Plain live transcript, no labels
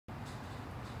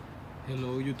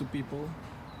Hello YouTube people,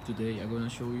 today I'm gonna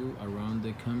show you around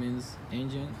the Cummins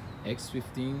Engine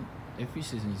X15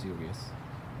 efficiency series.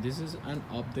 This is an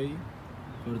update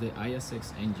for the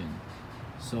ISX engine,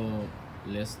 so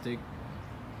let's take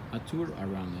a tour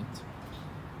around it.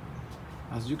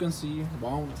 As you can see,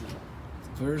 one of the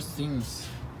first things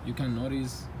you can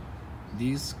notice,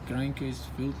 this crankcase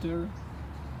filter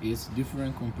is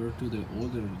different compared to the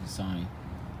older design.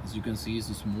 As you can see, it's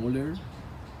smaller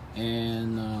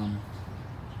and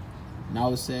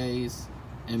now it says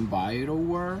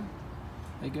EnviroWare,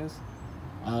 I guess.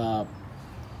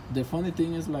 The funny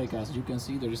thing is, like, as you can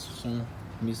see, there is some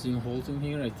missing holes in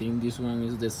here. I think this one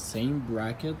is the same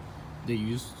bracket they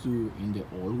used to in the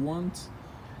old ones,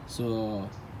 so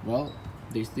well,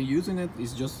 they still using it,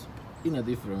 it's just in a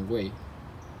different way.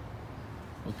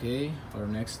 Okay, our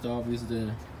next stop is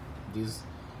this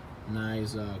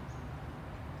nice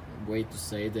way to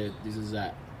say that this is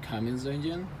a Cummins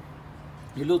engine.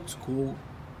 It looks cool,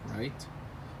 right?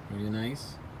 Really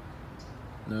nice.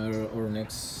 Now our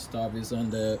next stop is on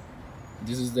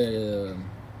this is the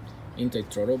intake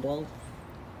throttle valve.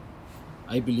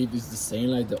 I believe it's the same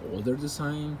like the older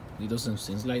design. It doesn't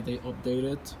seem like they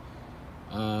updated.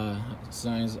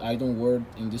 Since I don't work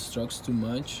in these trucks too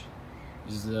much,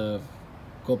 it's a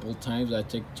couple times I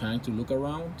take time to look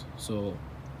around, so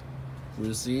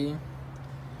we'll see.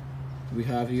 We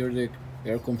have here the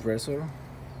air compressor.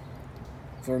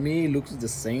 For me, it looks the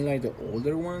same like the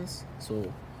older ones,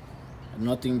 so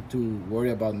nothing to worry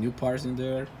about new parts in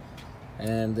there.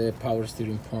 And the power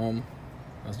steering pump,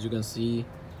 as you can see,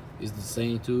 is the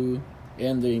same too.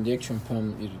 And the injection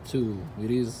pump too.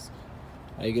 It is,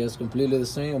 I guess, completely the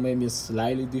same, or maybe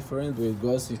slightly different, but it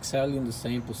goes exactly in the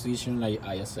same position like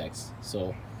ISX.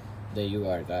 So there you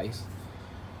are, guys.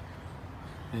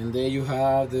 And there you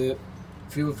have the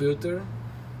fuel filter.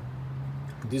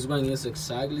 This one is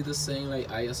exactly the same like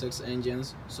ISX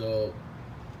engines, so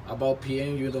about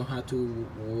PM you don't have to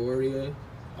worry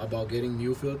about getting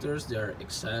new filters. They are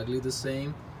exactly the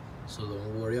same, so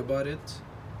don't worry about it.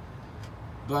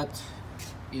 But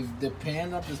if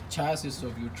depend on the chassis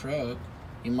of your truck,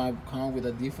 it might come with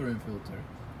a different filter.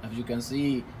 As you can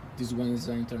see, this one is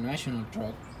an international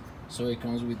truck, so it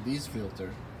comes with this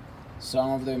filter. Some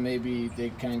of them, maybe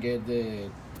they can get the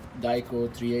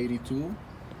Dyco 382,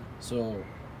 so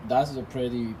that's a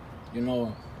pretty,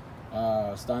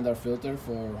 standard filter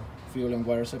for fuel and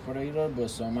water separator, but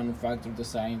some manufacturers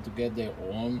decide to get their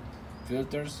own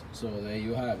filters, so there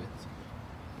you have it.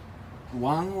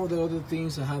 One of the other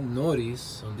things I have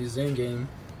noticed on this engine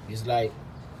is, like,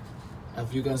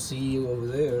 as you can see over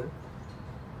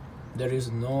there is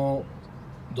no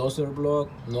dozer block,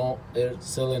 no air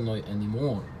solenoid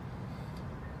anymore.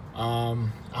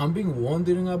 I've been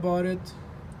wondering about it,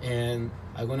 and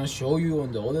I'm gonna show you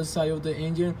on the other side of the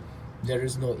engine there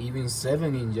is no even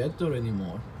 7 injector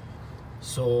anymore.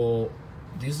 So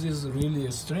this is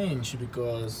really strange,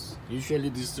 because usually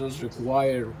these trucks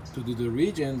require to do the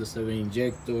regen, the 7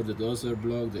 injector, the dozer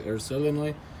block, the air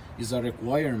solenoid is a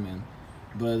requirement.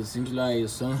 But it seems like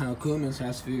somehow Cummins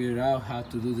has figured out how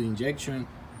to do the injection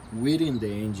within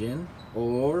the engine,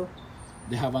 or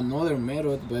they have another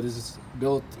method but it's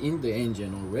built in the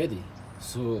engine already.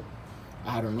 So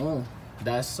I don't know,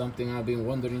 that's something I've been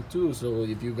wondering too. So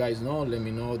if you guys know, let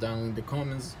me know down in the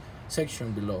comments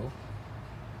section below.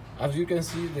 As you can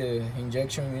see, the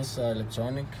injection is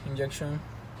electronic injection.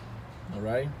 All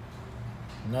right,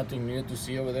 nothing new to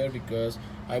see over there, because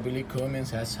I believe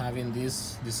Cummins has having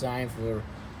this design for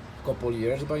a couple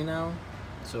years by now,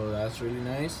 so that's really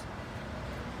nice.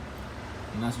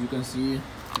 And as you can see,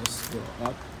 let's go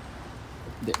up,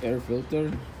 the air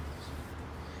filter.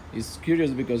 It's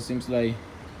curious because it seems like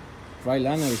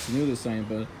Freightliner is new design,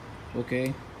 but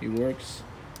okay, it works.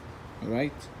 All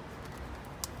right,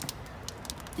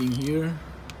 in here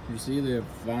you see the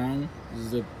fan. This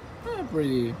is a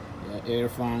pretty air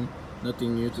fan,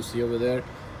 nothing new to see over there.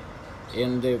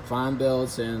 And the fan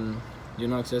belts and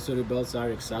accessory belts are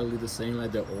exactly the same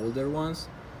like the older ones,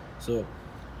 so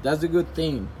that's a good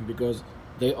thing, because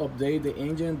they update the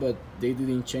engine but they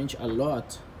didn't change a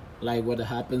lot like what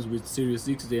happens with Series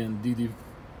 60 and DD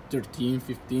 13,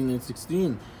 15 and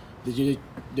 16.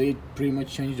 They pretty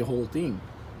much changed the whole thing.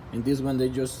 And this one, they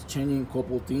just changing a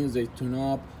couple things, they tune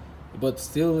up, but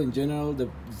still in general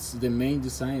the main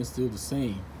design is still the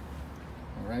same.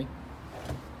 All right,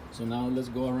 so now let's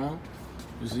go around.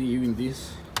 You see, even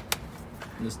this,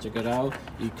 let's check it out.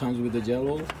 It comes with the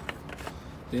yellow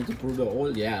thing to pour the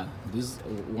oil. Yeah, this is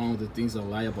one of the things I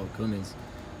like about Cummins,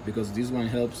 because this one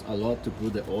helps a lot to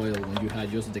put the oil when you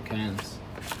have just the cans.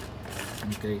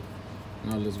 Okay,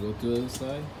 now let's go to the other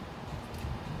side.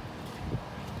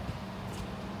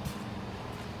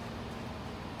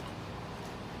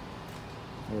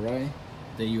 Alright,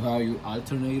 then you have your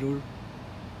alternator,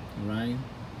 right,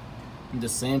 in the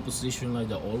same position like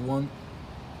the old one.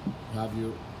 You have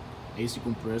your AC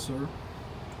compressor,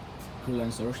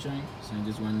 coolant source tank, so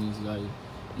this one is like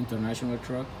international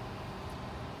truck.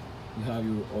 You have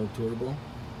your oil turbo.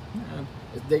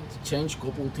 They change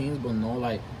couple things, but not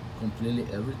like completely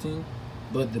everything.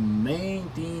 But the main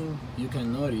thing you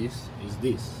can notice is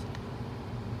this.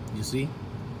 You see,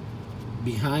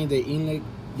 behind the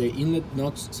inlet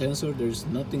notch sensor, there's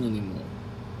nothing anymore.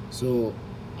 So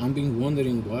I've been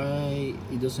wondering why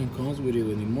it doesn't come with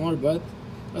it anymore. But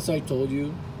as I told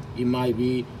you, it might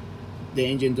be the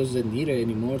engine doesn't need it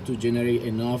anymore to generate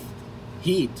enough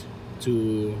heat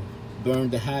to burn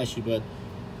the hash. But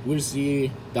we'll see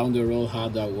down the road how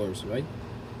that works, right?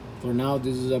 For now,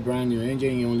 this is a brand new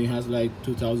engine. It only has like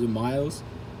 2,000 miles,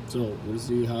 so we'll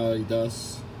see how it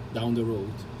does down the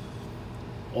road.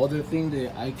 Other thing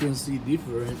that I can see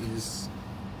different is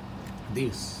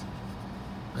this.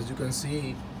 As you can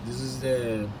see, this is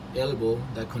the elbow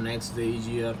that connects the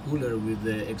Egr cooler with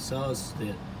the exhaust,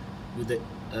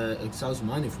 exhaust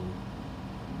manifold.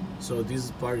 So this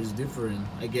part is different.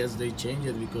 I guess they changed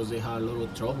it because they had a lot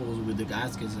of troubles with the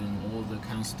gaskets and all the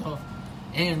kind of stuff.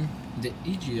 And the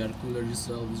Egr cooler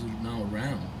itself is now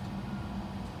round.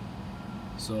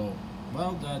 So,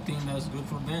 well, I think that's good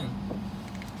for them.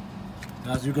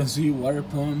 As you can see, water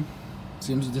pump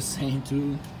seems the same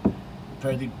too.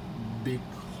 Pretty big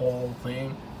whole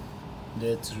thing.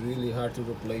 That's really hard to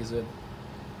replace it.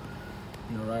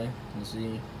 Alright, you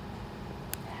see,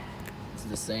 it's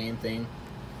the same thing.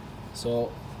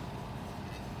 So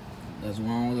that's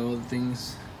one of the other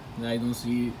things that I don't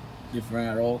see different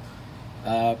at all.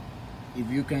 If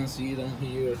you can see down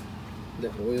here, the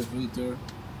oil filter,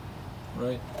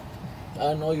 right?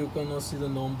 I know you cannot see the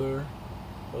number,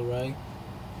 alright,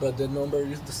 but the number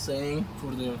is the same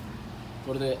for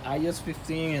the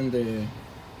IS15 and the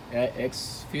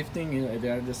X15. They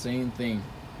are the same thing.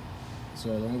 So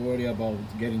don't worry about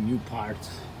getting new parts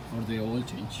for the oil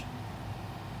change.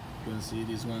 You can see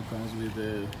this one comes with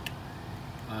the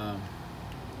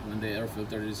when the air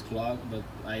filter is clogged, but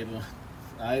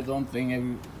I don't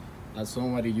think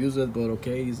somebody used it, but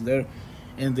okay, it's there.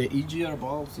 And the Egr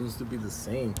valve seems to be the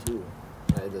same too.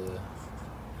 Right,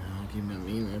 give me a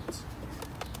minute.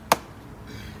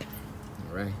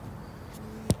 All right,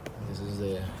 this is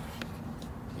the,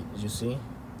 you see,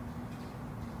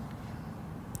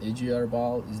 Egr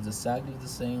valve is exactly the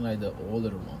same like the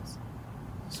older ones.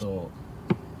 So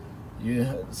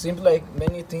it seems like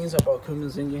many things about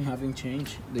Cummins engine haven't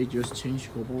changed. They just changed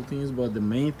a couple things, but the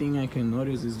main thing I can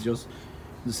notice is just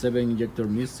the 7 injector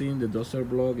missing, the duster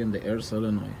block, and the air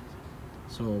solenoid.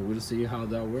 So we'll see how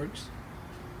that works.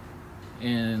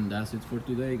 And that's it for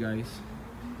today, guys.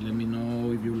 Let me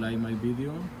know if you like my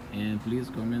video, and please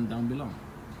comment down below.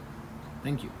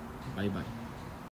 Thank you. Bye bye.